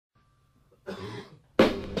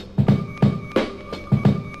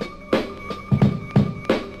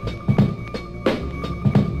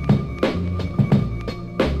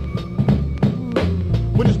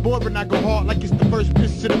I go hard like it's the first pitch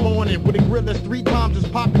in the morning. With a grill that's 3 times as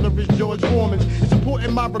popular as George Foreman's. It's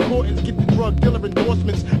important my recordings get the drug dealer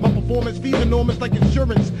endorsements. My performance fees enormous like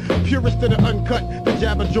insurance. Purist to the uncut, the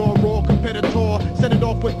jabber jaw raw competitor. Set it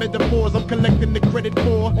off with metaphors I'm collecting the credit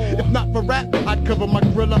for. If not for rap, I'd cover my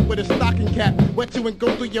grill up with a stocking cap. Wet you and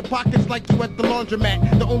go through your pockets like you at the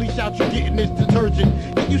laundromat. The only shout you're getting is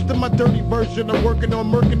detergent. Get used to my dirty version of working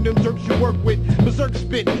on murking them jerks you work with. Berserk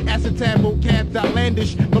spit, acetab vocab's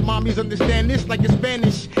outlandish. But mommies understand this like it's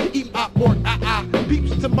Spanish. Eat up or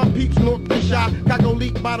peeps to my peeps, north to shy. Chicago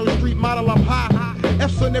leak, bottle street model, I'm high.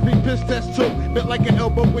 F's on every piss test took. Bit like an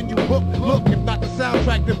elbow when you hook. Look, if not the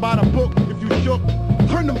soundtrack, then buy the book. If you shook,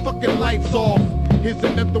 turn them fucking lights off. Here's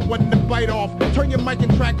another one to bite off. Turn your mic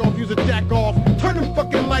and track off, use a jack off. Turn them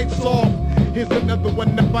fucking lights off. Here's another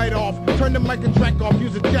one to bite off. Turn the mic and track off,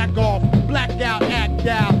 use a jack off. Blackout, act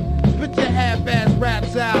out. Spit your half-ass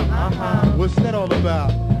raps out. What's that all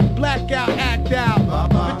about? Blackout, act out.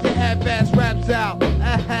 Spit your half-ass raps out.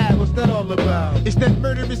 What's that all about? It's that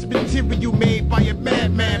murderous material made by a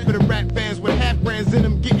madman for the rap fans with half brands in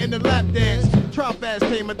them getting a lap dance. Try fast,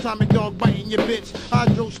 tame atomic dog biting your bitch.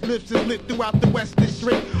 Hydro slips is lit throughout the West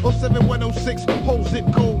District. 07106, whole zip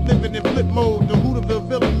code, living in flip mode. The Hooterville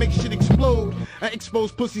villain makes shit explode. I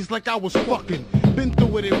expose pussies like I was fucking. Been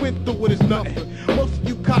through it and went through it, it's nothing. Most of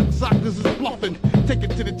you cocksuckers is bluffing. Take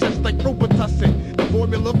it to the chest like Robitussin. The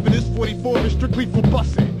formula for this 44 is strictly for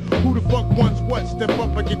busting. Who the fuck wants what? Step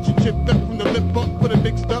up and get you chipped up from the lip up. Put it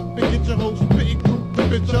mixed up and get your whole spitting crew to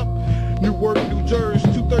bitch up. Newark, New Jersey,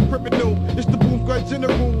 2/3 criminal. It's the Boom Squad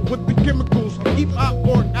General with the chemicals. Keep up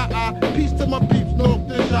or peace to my peeps, north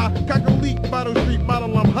to shy. Chicago leak, bottle street,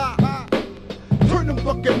 bottle, I'm hot. Turn them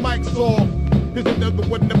fucking mics off. Here's another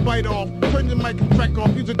one to bite off. Turn the mic and track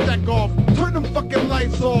off, use a jack off. Turn them fucking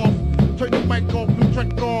lights off. Turn the mic off and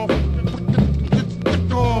track off.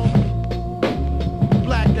 Jack off.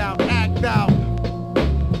 Blackout, act out.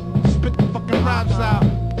 Spit the fucking rhymes out.